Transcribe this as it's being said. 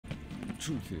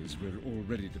truth is, we're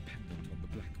already dependent on the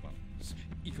Black Ones,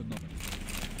 economically.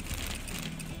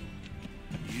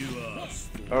 You are.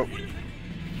 Oh.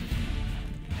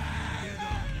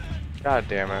 God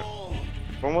damn it.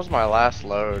 When was my last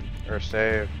load or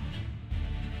save?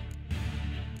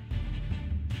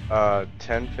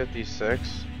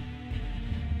 10:56.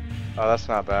 Oh, that's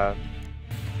not bad.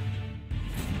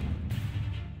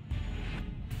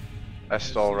 I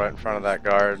stole right in front of that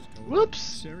guard.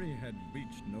 Whoops! Ciri had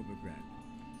reached Novigrad.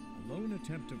 A lone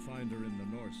attempt to find her in the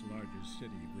North's largest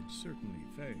city would certainly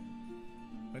fail.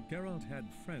 But Geralt had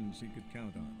friends he could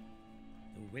count on.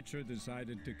 The Witcher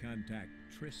decided to contact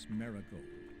Triss Merigold.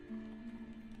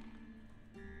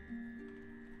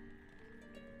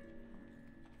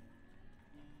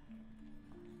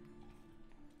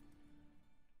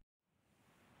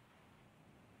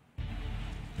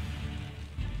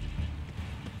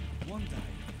 One day,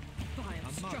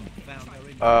 a monk found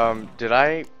her in Did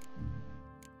I...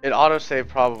 It autosaved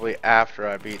probably after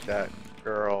I beat that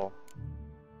girl.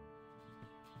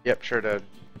 Yep, sure did.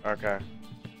 Okay.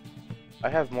 I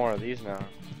have more of these now.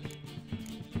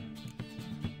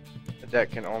 The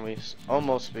deck can only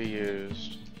almost be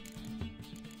used.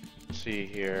 Let's see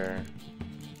here.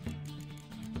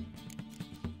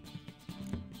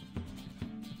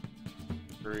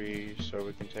 Three, so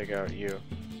we can take out you.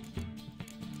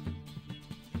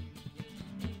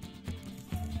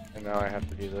 And now I have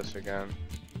to do this again.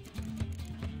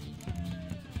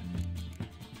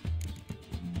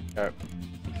 Okay.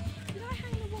 Did I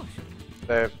hang the wash?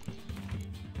 Save.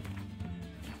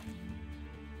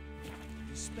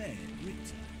 despair gripped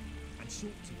her and sought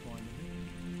to find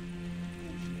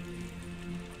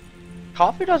a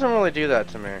Coffee doesn't really do that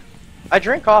to me. I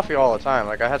drink coffee all the time,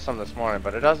 like I had some this morning,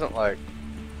 but it doesn't like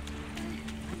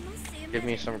give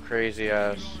me some crazy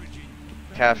ass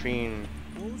caffeine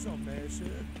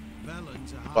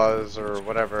buzz or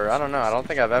whatever. I don't know. I don't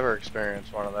think I've ever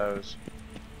experienced one of those.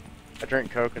 I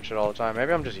drink Coke and shit all the time.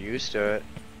 Maybe I'm just used to it.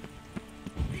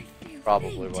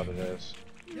 Probably what it is.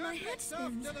 My head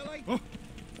spins. Oh,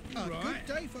 a good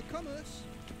day for commerce.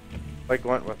 Blake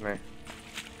went with me.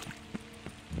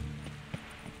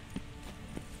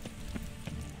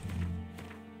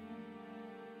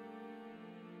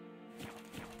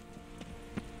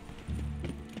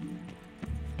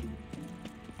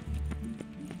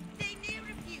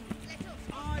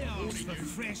 I asked for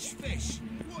fresh fish.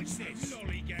 What's this?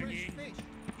 Lollygagging. You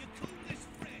call this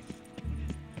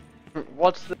fresh?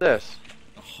 What's this?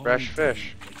 Fresh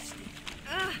fish.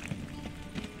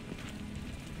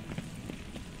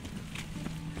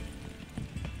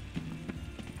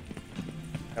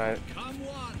 I Come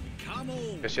one, come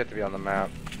all. guess you have to be on the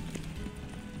map.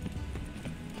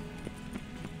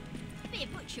 Better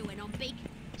put you in on big.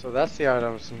 So that's the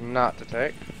items not to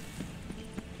take.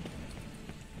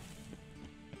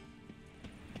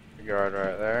 The guard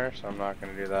right there, so I'm not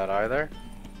going to do that either.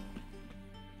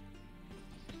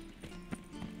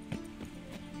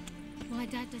 My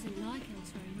dad doesn't like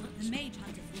elves very much. The mage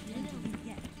hunters will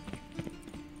yet.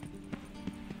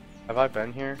 Have I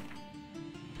been here?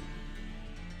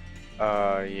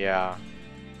 Yeah.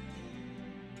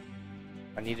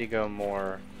 I need to go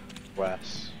more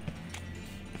west.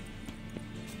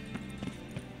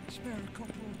 Spare a couple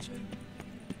or two.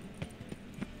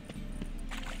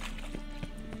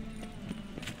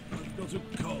 I've got a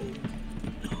cold.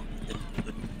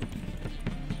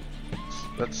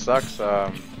 That sucks,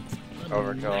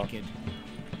 overkill.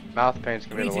 Mouth pain's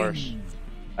gonna be the worst.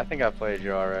 I think I played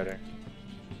you already.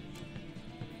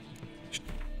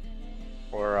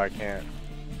 Or I can't.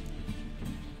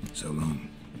 So long.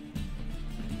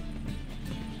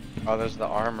 Oh, there's the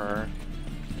armor.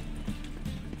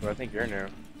 Oh, I think you're new.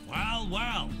 Well,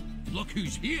 well, look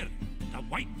who's here. The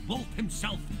White Wolf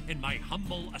himself in my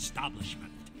humble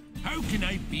establishment. How can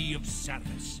I be of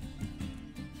service?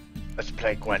 Let's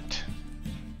play Gwent.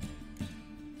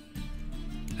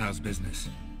 How's business?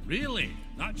 Really?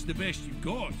 That's the best you've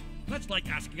got? That's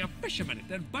like asking a fisherman at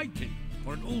their biting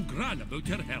for an old gran about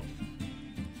her health.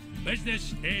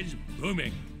 Business is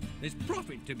booming. There's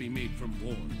profit to be made from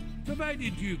war,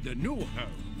 provided you've the know-how.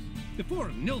 Before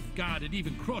Nilfgaard had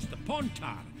even crossed the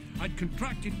Pontar, I'd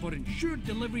contracted for insured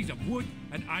deliveries of wood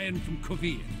and iron from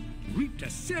Kovir, reaped a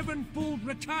 7-fold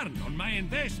return on my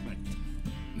investment.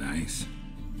 Nice.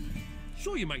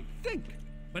 So you might think,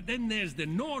 but then there's the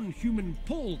non-human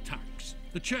poll tax,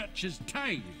 the church's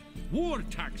tithe, war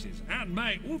taxes, and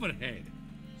my overhead.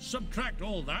 Subtract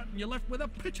all that and you're left with a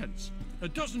pittance, a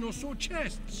dozen or so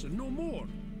chests and no more.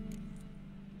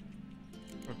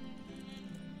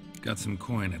 Got some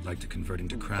coin I'd like to convert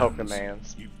into crowns.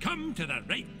 Pokemans. You've come to the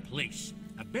right place.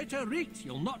 A better rate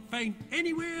you'll not find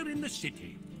anywhere in the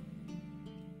city.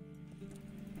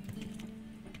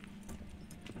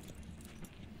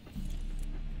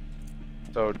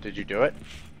 So, did you do it?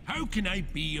 How can I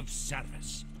be of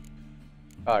service?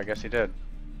 Oh, I guess he did.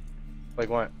 Like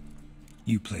what?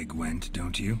 You play Gwent,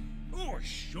 don't you? Oh,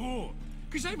 sure.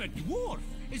 Because I'm a dwarf.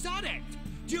 Is that it?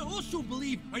 Do you also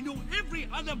believe I know every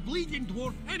other bleeding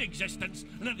dwarf in existence,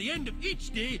 and at the end of each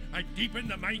day, I deepen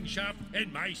the mineshaft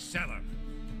in my cellar?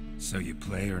 So you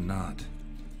play or not?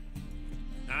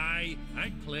 Aye,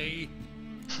 I play.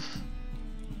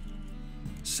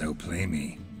 So play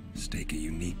me. Stake a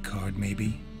unique card,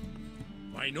 maybe?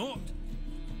 Why not?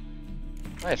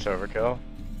 Nice overkill.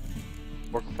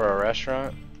 Working for a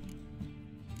restaurant.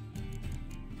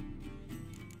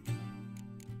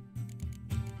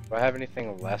 Do I have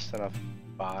anything less than a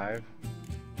 5?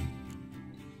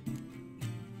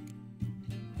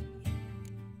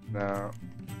 No.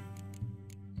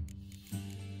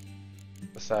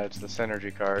 Besides the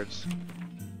synergy cards.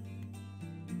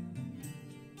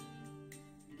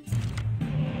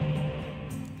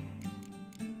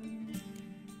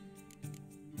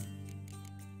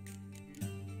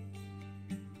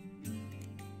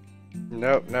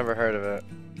 Nope, never heard of it.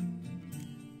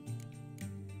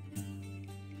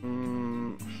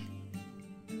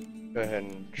 Go ahead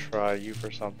and try you for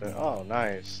something. Oh,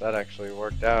 nice. That actually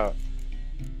worked out.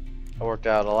 That worked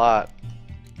out a lot.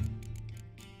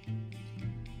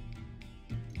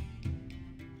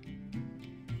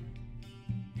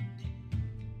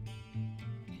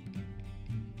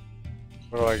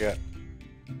 What do I get?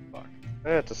 Fuck.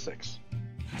 It's a 6.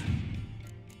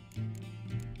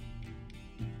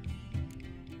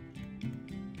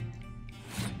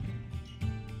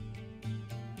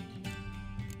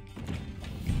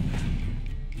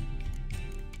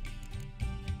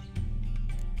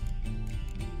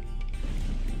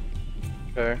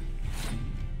 Okay.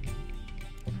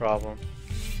 No problem.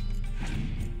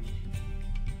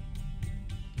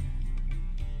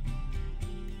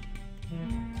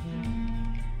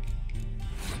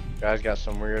 Guys got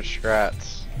some weird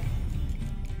strats.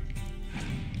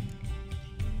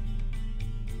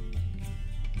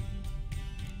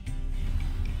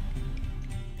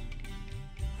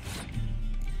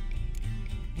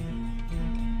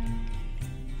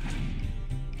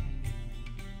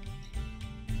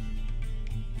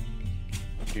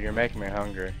 Dude, you're making me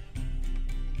hungry.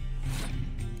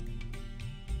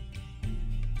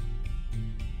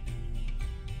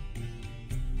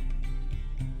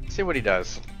 Let's see what he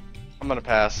does. I'm gonna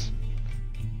pass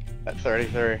at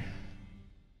 33. I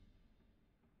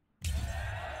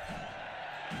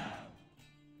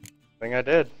think I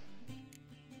did.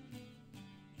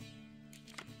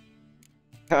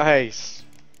 Nice.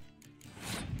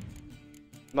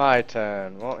 My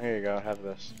turn. Well, here you go. Have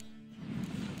this.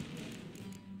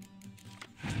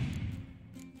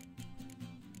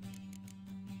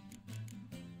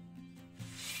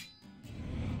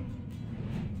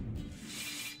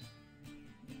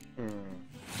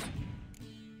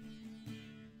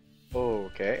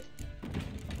 Okay.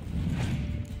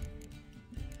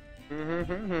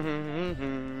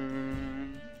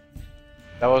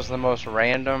 That was the most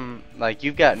random. Like,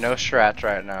 you've got no strats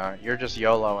right now. You're just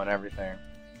YOLO and everything.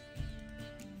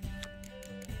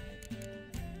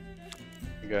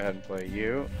 You go ahead and play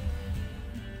you.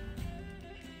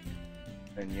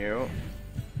 And you.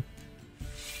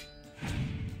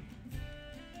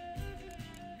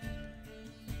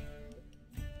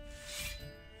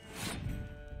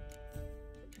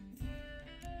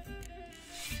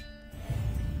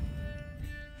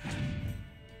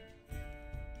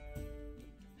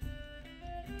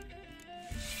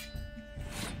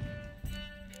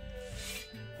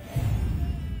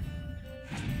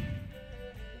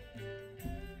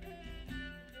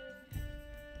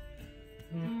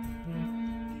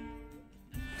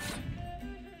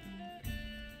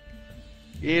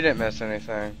 You didn't miss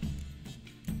anything.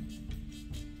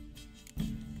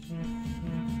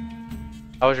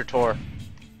 How was your tour?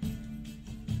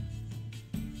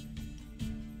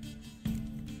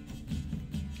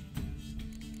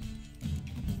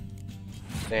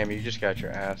 Damn, you just got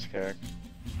your ass kicked.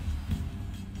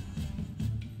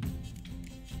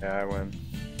 Yeah, I win.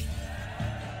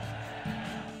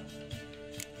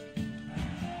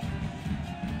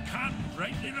 Can't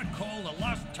rightly recall the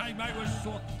last time I was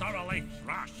so thoroughly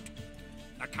thrashed.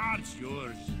 The card's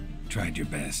yours. Tried your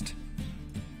best.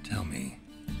 Tell me,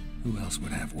 who else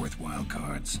would have worthwhile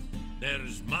cards?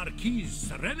 There's Marquise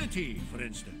Serenity, for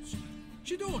instance.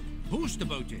 She don't boast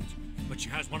about it, but she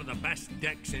has one of the best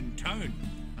decks in town,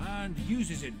 and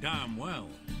uses it damn well.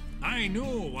 I know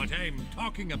what I'm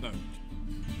talking about.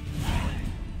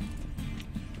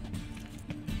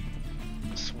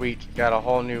 Sweet, got a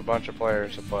whole new bunch of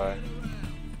players to play.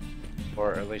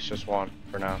 Or at least just one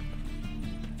for now.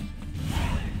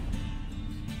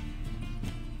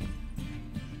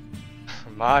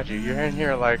 Maji, you're in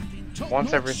here like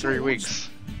once every 3 weeks.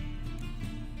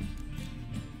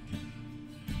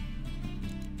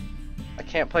 I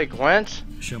can't play Gwent?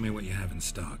 Show me what you have in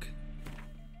stock.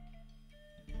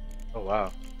 Oh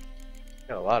wow.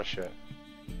 Got a lot of shit.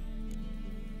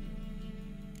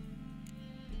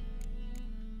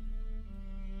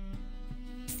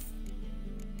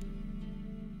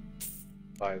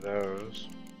 Buy those.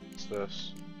 What's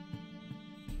this?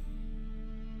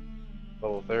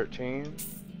 Level 13.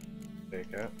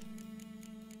 Take it.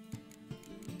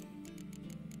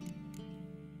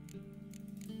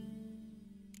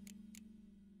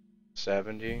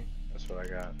 $70. That's what I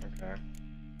got. Okay.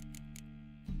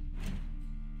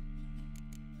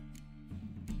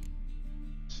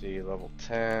 Let's see, level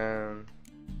 10.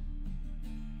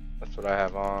 That's what I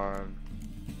have on.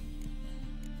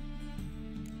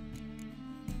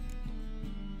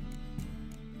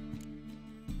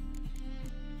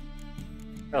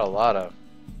 Got a lot of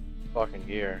fucking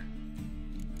gear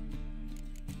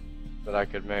that I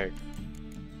could make.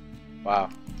 Wow.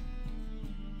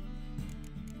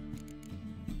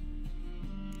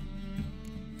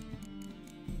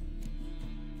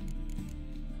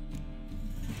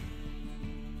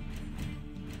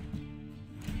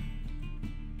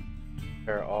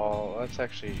 They're all, let's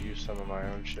actually use some of my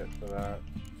own shit for that.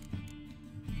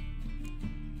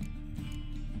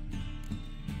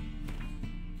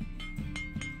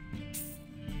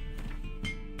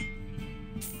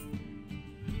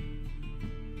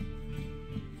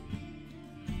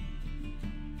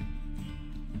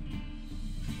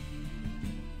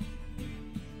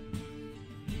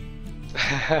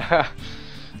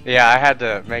 Yeah, I had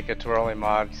to make a twirly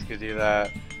mod to do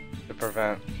that to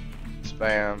prevent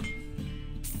spam.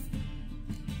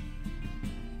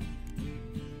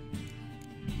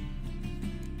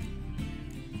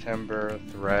 Timber,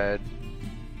 thread,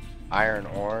 iron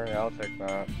ore. Yeah, I'll take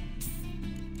that.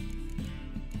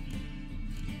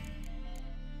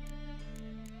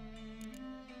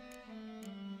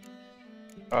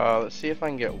 Let's see if I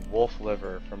can get wolf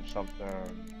liver from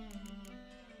something.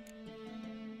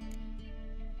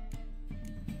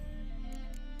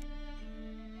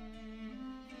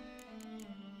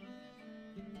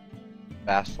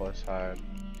 Basilisk hide.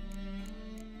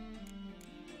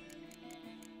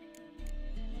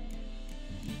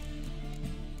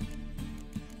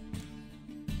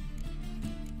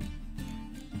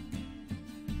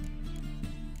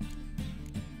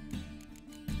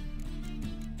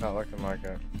 Not looking like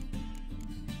it.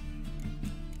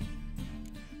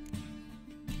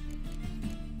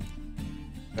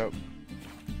 Nope.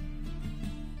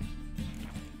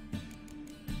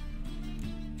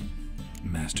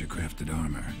 Mastercrafted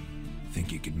armor.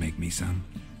 Think you could make me some?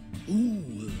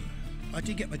 Ooh, I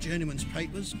did get my journeyman's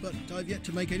papers, but I've yet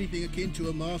to make anything akin to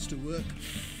a masterwork.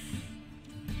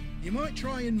 You might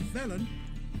try in Velen.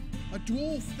 A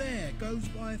dwarf there goes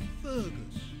by Fergus.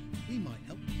 He might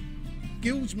help.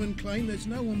 Guildsmen claim there's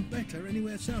no one better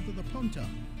anywhere south of the Pontar.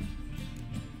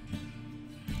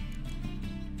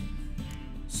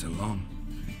 So long.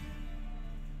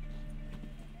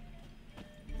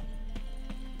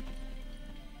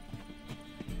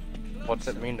 What's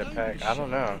it mean to peg? I don't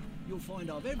know.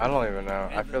 I don't even know.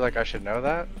 I feel like I should know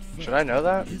that. Should I know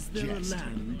that? Is there a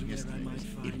land where I might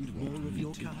find more of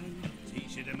your kind?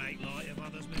 Teach you to make light of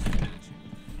others' misfortunes.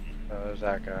 Oh, there's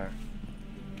that guy.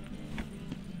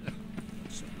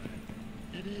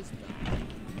 It is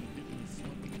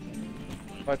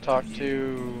If I talk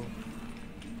to...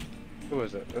 Who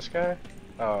is it? This guy?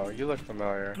 Oh, you look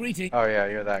familiar. Greeting. Oh yeah,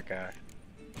 you're that guy.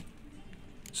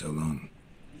 So long.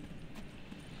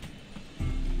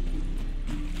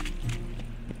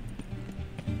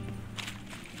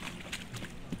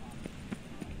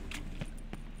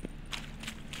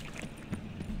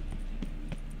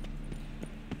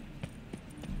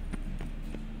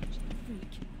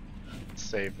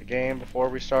 Save the game before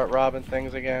we start robbing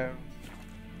things again.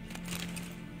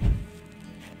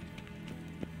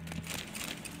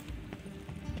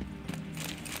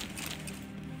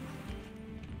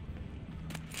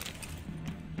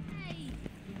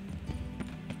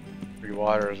 Free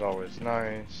water is always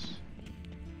nice.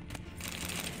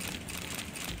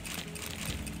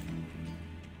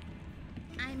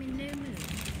 I'm in no mood.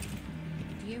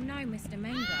 Do you know Mr.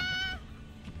 Menga?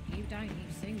 You don't, you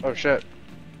soon. Oh shit.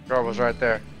 Girl was right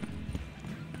there.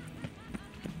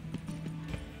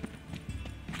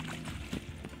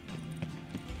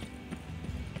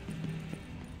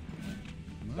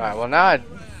 Alright, well now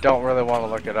don't really want to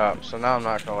look it up, so now I'm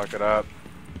not gonna look it up.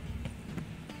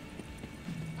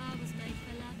 I was made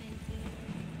for loving.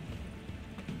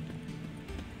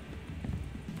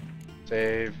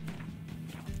 Save.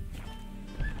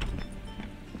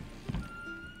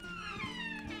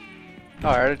 Oh,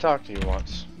 I already talked to you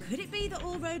once. Could it be that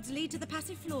all roads lead to the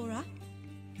Passiflora?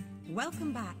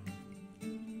 Welcome back.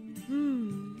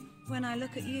 When I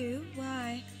look at you,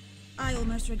 why, I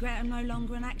almost regret I'm no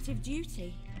longer on active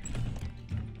duty.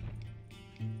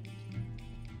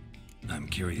 I'm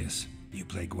curious. You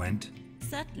play Gwent?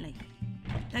 Certainly.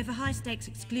 Though for high stakes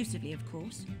exclusively, of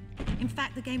course. In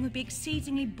fact, the game would be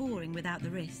exceedingly boring without the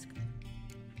risk.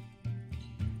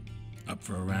 Up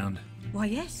for a round? Why,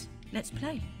 yes. Let's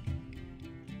play.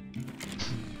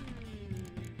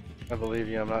 I believe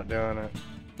you, I'm not doing it.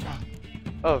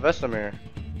 Oh, Vesemir.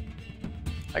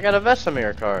 I got a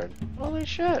Vesemir card. Holy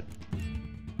shit.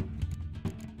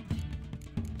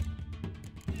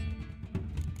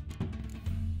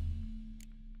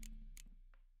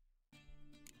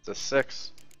 It's a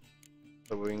 6.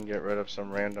 So we can get rid of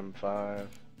some random 5.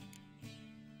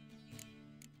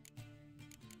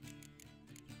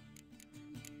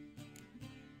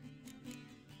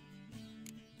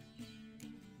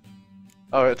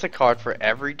 Oh, it's a card for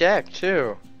every deck,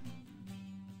 too.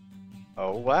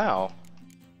 Oh, wow.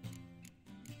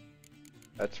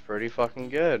 That's pretty fucking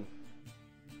good.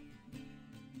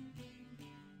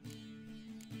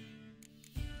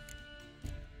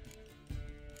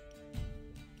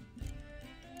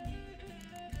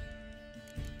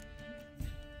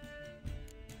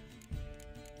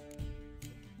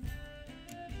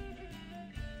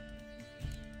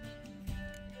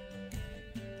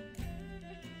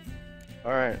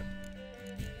 Alright.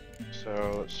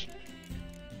 So, let's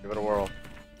give it a whirl.